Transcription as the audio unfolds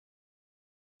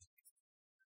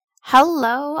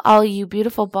Hello, all you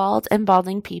beautiful bald and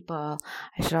balding people.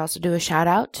 I should also do a shout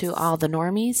out to all the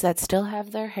normies that still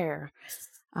have their hair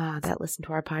that listen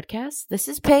to our podcast. This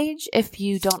is Paige. If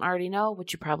you don't already know,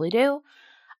 which you probably do,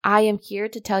 I am here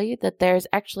to tell you that there's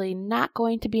actually not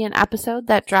going to be an episode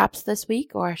that drops this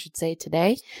week, or I should say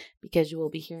today, because you will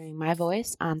be hearing my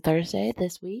voice on Thursday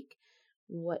this week.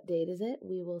 What date is it?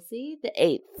 We will see the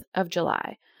 8th of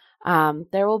July.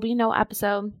 There will be no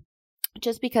episode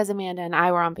just because Amanda and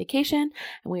I were on vacation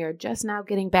and we are just now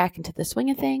getting back into the swing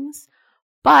of things.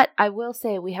 But I will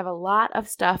say we have a lot of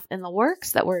stuff in the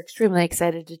works that we're extremely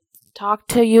excited to talk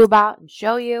to you about and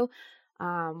show you.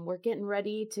 We're getting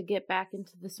ready to get back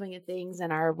into the swing of things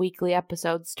and our weekly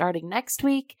episodes starting next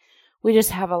week. We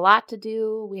just have a lot to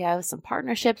do. We have some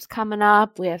partnerships coming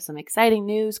up. We have some exciting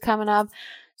news coming up.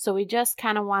 So we just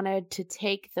kind of wanted to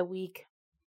take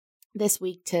this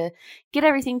week to get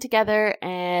everything together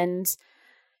and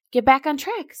get back on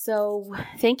track. So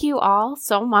thank you all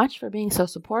so much for being so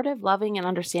supportive, loving, and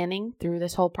understanding through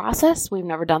this whole process. We've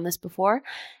never done this before,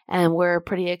 and we're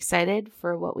pretty excited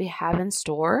for what we have in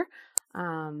store.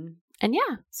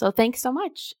 So thanks so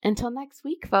much. Until next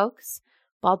week, folks,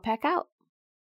 Bald Pack out.